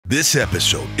This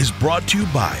episode is brought to you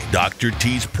by Dr.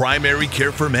 T's Primary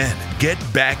Care for Men. Get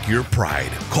back your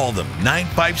pride. Call them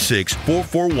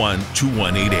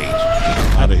 956-441-2188.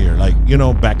 Out of here. Like, you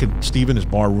know, back in Steve and his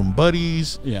barroom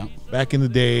buddies. Yeah. Back in the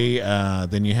day,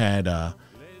 then you had a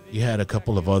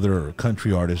couple of other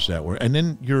country artists that were, and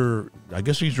then I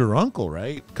guess he's your uncle,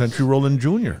 right? Country Roland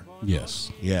Jr. Yes.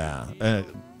 Yeah.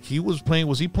 He was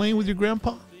he playing with your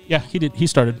grandpa? Yeah, he did. He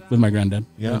started with my granddad.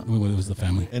 Yeah. When it was the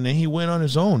family. And then he went on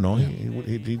his own, no? Yeah.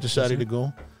 He decided to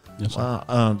go? Yes, sir.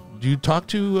 Wow. Do you talk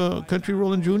to Country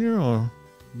Roland Jr. or?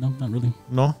 No, not really.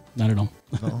 No? Not at all.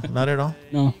 No, not at all?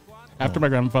 No. After my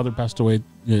grandfather passed away,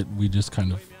 we just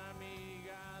kind of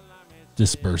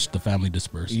dispersed. The family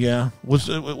dispersed. Yeah. What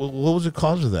was the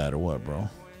cause of that or what, bro?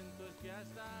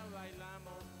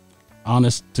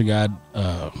 Honest to God,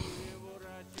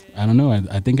 I don't know.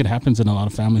 I think it happens in a lot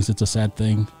of families. It's a sad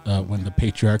thing when the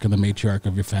patriarch and the matriarch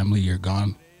of your family, you're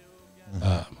gone.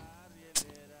 Mm-hmm.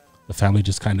 The family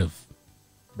just kind of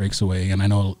breaks away. And I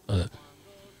know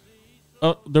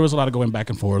there was a lot of going back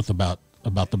and forth about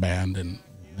the band and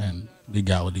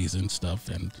legalities and stuff.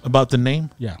 And about the name?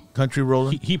 Yeah. Country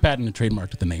Roland? He patented and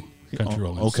trademarked the name, Country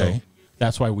Roland. Okay. So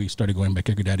that's why we started going by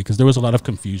Kicker Daddy, because there was a lot of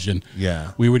confusion.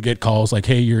 Yeah. We would get calls like,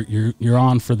 hey, you're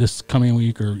on for this coming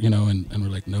week, or, you know, and we're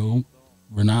like, no,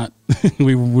 we're not.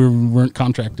 we weren't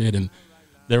contracted. And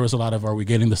there was a lot of, are we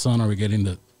getting the son? Are we getting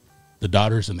the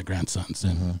daughters and the grandsons?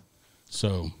 And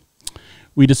so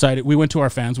we decided, we went to our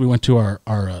fans, we went to our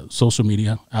social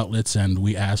media outlets, and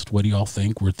we asked, what do y'all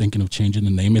think? We're thinking of changing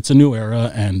the name. It's a new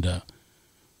era, and,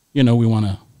 you know, we want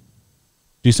to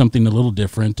do something a little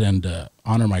different and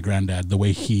honor my granddad the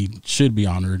way he should be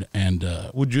honored. And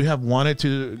would you have wanted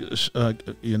to,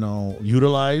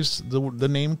 utilize the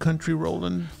name Country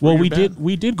Roland? Well, we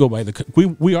did go by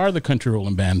we are the Country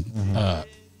Roland Band.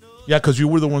 Yeah, because you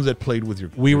were the ones that played with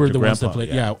your. We were the ones grandpa. that played.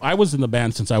 Yeah, I was in the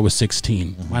band since I was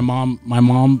 16. My mom,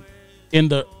 in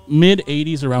the mid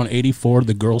 '80s, around '84,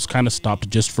 the girls kind of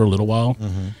stopped just for a little while,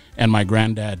 and my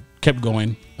granddad kept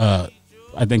going.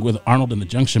 I think with Arnold and the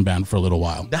Junction Band for a little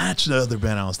while. That's the other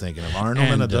band I was thinking of. Arnold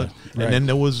and then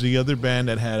there was the other band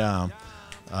that had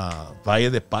Valle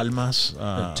de Palmas,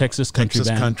 the Texas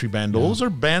Country Band. Those are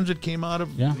bands that came out of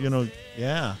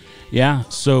Yeah.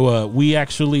 So we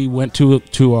actually went to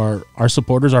our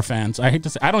supporters, our fans. I hate to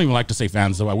say, I don't even like to say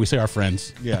fans though. We say our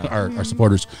friends, our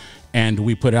supporters, and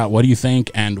we put out, what do you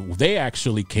think? And they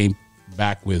actually came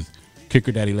back with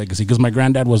Kicker Daddy Legacy, because my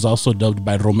granddad was also dubbed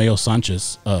by Romeo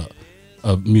Sanchez,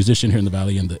 a musician here in the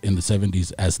Valley in the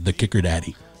 70s, as the Kicker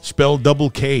Daddy. Spelled double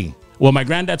K. Well, my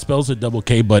granddad spells it double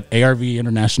K, but ARV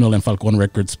International and Falcon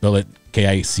Records spell it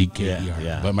K-I-C-K-E-R.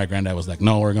 Yeah. But my granddad was like,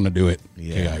 no, we're going to do it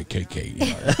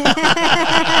K-I-K-K-E-R.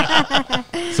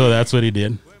 So that's what he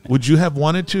did. Would you have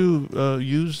wanted to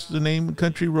use the name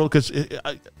Country Roland? Because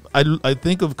I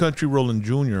think of Country Roland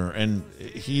Jr., and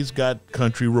he's got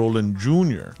Country Roland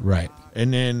Jr. Right.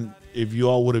 And then if you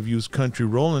all would have used Country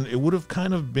Roland, it would have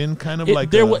been like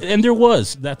there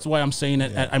was. That's why I'm saying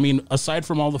it. Yeah. I mean, aside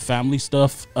from all the family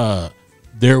stuff,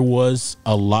 there was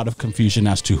a lot of confusion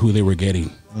as to who they were getting,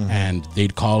 and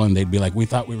they'd call and they'd be like, "We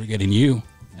thought we were getting you."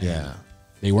 Yeah,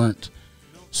 they weren't.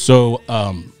 So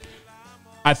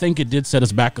I think it did set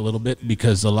us back a little bit,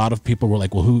 because a lot of people were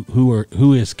like, "Well,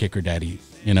 who is Kicker Daddy?"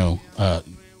 You know.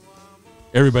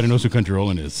 Everybody knows who Country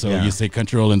Roland is. So you say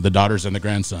Country Roland, the daughters and the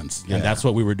grandsons. Yeah. And that's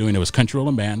what we were doing. It was Country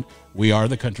Roland Band. We are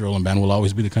the Country Roland Band. We'll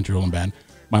always be the Country Roland Band.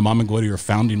 My mom and Goody are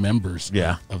founding members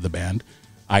of the band.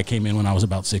 I came in when I was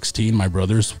about 16. My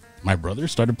brothers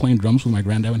started playing drums with my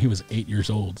granddad when he was 8 years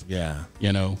old. Yeah.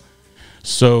 You know.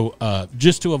 So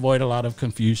just to avoid a lot of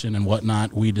confusion and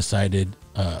whatnot, we decided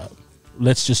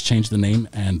let's just change the name,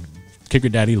 and Kicker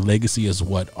Daddy Legacy is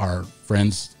what our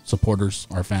friends, supporters,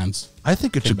 our fans. I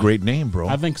think it's a great name, bro.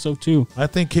 I think so too. I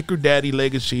think Kicker Daddy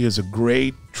Legacy is a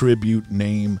great tribute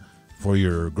name for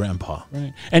your grandpa.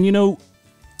 Right. And you know,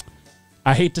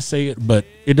 I hate to say it, but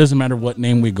it doesn't matter what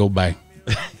name we go by.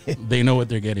 They know what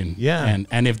they're getting. Yeah.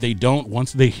 And if they don't,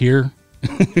 once they hear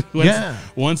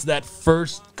once that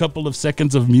first couple of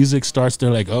seconds of music starts, they're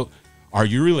like, "Oh, are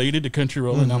you related to Country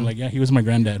Roland?" I'm like, "Yeah, he was my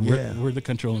granddad. We're the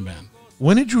Country Roland Band."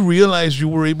 When did you realize you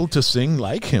were able to sing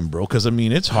like him, bro? Because, I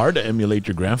mean, it's hard to emulate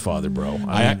your grandfather, bro.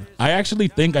 I actually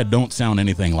think I don't sound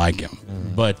anything like him,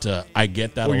 but I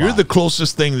get that a lot. You're the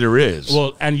closest thing there is.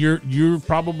 Well, and you're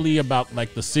probably about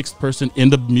like the sixth person in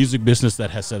the music business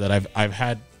that has said that. I've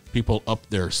had people up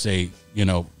there say, you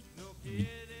know,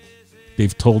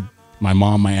 they've told my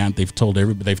mom, my aunt, they've told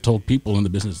everybody, they've told people in the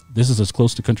business, this is as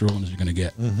close to Country Roland as you're going to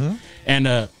get. And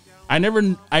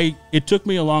it took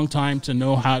me a long time to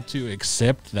know how to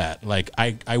accept that. Like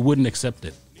I wouldn't accept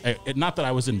it. not that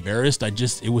I was embarrassed.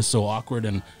 It was so awkward.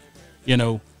 And, you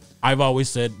know, I've always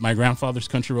said my grandfather's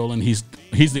country rolling. He's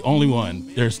the only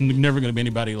one. There's never going to be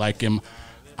anybody like him.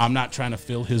 I'm not trying to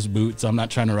fill his boots. I'm not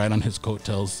trying to ride on his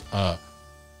coattails.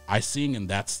 I sing, and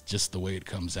that's just the way it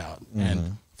comes out. Mm-hmm.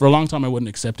 And for a long time, I wouldn't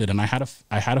accept it. And I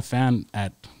had a fan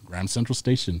at Grand Central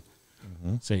Station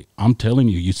say, "I'm telling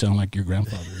you, you sound like your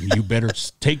grandfather. And you better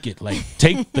take it. Like,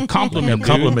 take the compliment."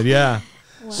 Compliment, yeah.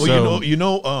 Wow. Well, you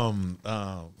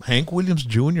know, Hank Williams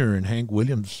Jr. and Hank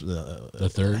Williams the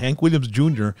third. Hank Williams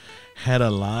Jr. had a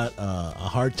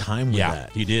hard time with that.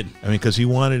 Yeah, he did. I mean, because he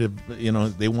wanted to, you know,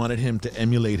 they wanted him to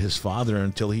emulate his father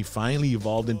until he finally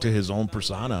evolved into his own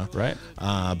persona. Right.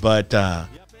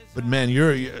 But man,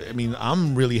 I mean,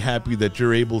 I'm really happy that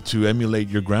you're able to emulate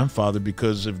your grandfather,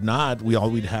 because if not, all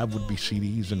we'd have would be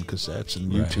CDs and cassettes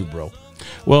and YouTube, bro.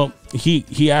 Well,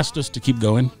 he asked us to keep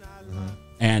going.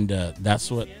 And that's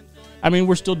what, I mean,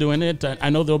 we're still doing it. I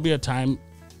know there'll be a time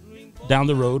down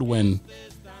the road when,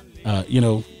 you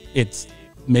know, it's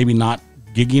maybe not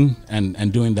gigging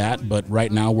and doing that. But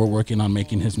right now we're working on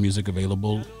making his music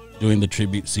available, doing the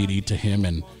tribute CD to him,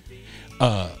 and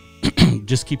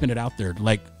just keeping it out there.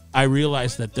 Like, I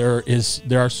realize that there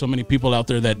are so many people out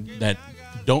there that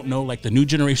don't know, like the new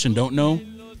generation don't know.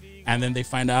 And then they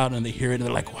find out and they hear it and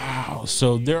they're like, wow.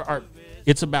 So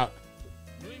it's about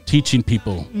teaching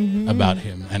people about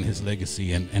him and his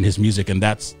legacy and his music, and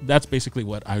that's basically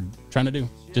what I'm trying to do.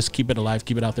 Just keep it alive,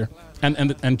 keep it out there,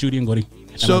 and Judy and Goody.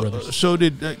 So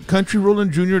did Country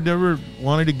Roland Jr. never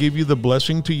wanted to give you the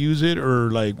blessing to use it,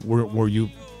 or like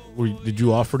did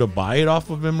you offer to buy it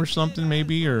off of him or something,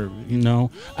 maybe? Or no,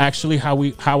 actually,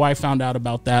 how I found out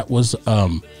about that was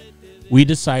we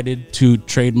decided to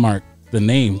trademark the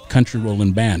name Country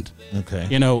Roland Band. Okay,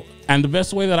 you know, and the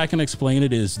best way that I can explain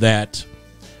it is that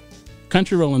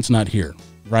Country Roland's not here,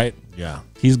 right? Yeah.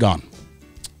 He's gone.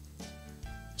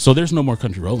 So there's no more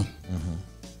Country Roland.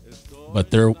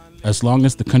 But as long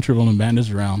as the Country Roland Band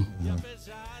is around,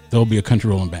 there'll be a Country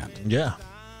Roland Band. Yeah.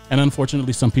 And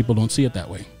unfortunately, some people don't see it that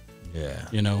way. Yeah.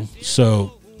 You know,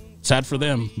 so sad for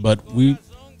them, but we're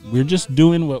just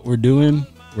doing what we're doing.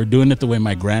 We're doing it the way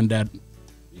my granddad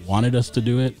wanted us to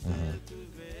do it.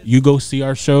 You go see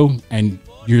our show, and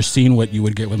you're seeing what you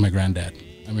would get with my granddad.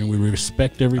 I mean, we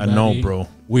respect everybody. I know, bro.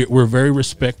 We're very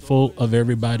respectful of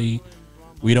everybody.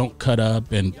 We don't cut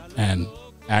up and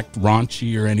act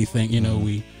raunchy or anything. You know,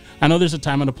 I know there's a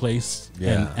time and a place,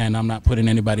 and I'm not putting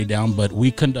anybody down, but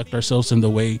we conduct ourselves in the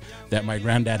way that my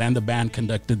granddad and the band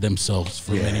conducted themselves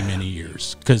for many, many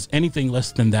years. Because anything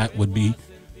less than that would be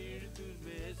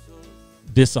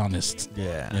dishonest.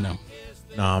 Yeah. You know.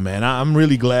 No, man, I'm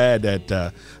really glad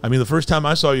that, I mean, the first time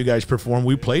I saw you guys perform,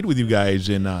 we played with you guys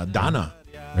in Donna.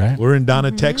 Right. We're in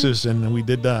Donna, Texas, and we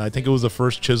did, I think it was the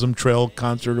first Chisholm Trail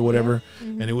concert or whatever,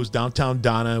 and it was downtown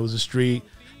Donna. It was a street,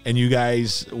 and you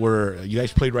guys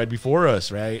played right before us,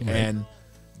 right? And,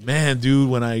 man, dude,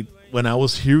 when I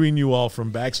was hearing you all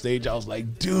from backstage, I was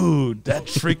like, dude,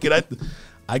 that's freaking,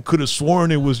 I could have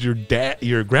sworn it was your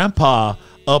grandpa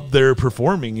up there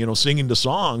performing, you know, singing the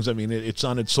songs. I mean, it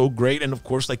sounded so great. And, of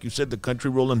course, like you said, the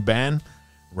Country Roland Band,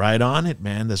 right on it,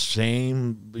 man. The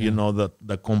same, you know, the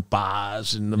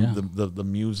compás and the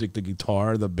music, the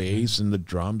guitar, the bass, and the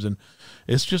drums. And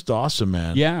it's just awesome,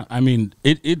 man. Yeah, I mean,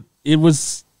 it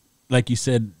was, like you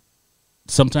said,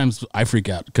 sometimes I freak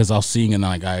out because I'll sing and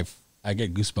like I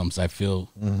get goosebumps. I feel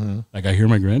like I hear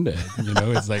my granddad. You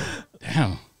know, it's like,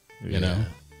 damn, you know.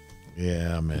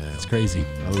 Yeah, man. It's crazy.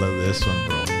 I love this one,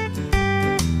 bro.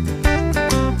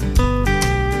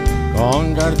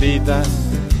 Con cartitas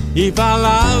y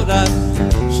palabras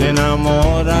se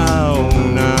enamora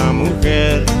una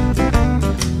mujer.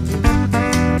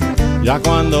 Ya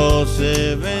cuando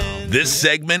se ven. This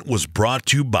segment was brought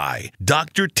to you by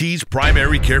Dr. T's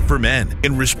Primary Care for Men.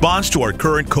 In response to our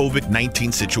current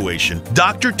COVID-19 situation,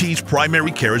 Dr. T's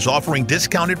Primary Care is offering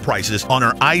discounted prices on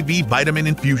our IV vitamin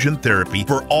infusion therapy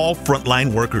for all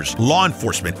frontline workers, law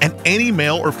enforcement, and any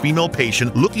male or female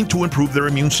patient looking to improve their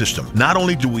immune system. Not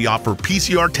only do we offer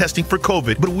PCR testing for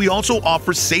COVID, but we also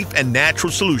offer safe and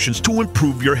natural solutions to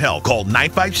improve your health. Call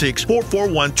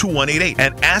 956-441-2188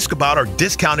 and ask about our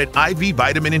discounted IV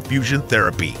vitamin infusion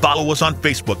therapy. Follow us on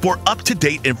Facebook for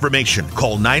up-to-date information.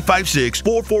 Call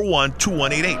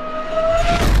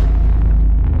 956-441-2188.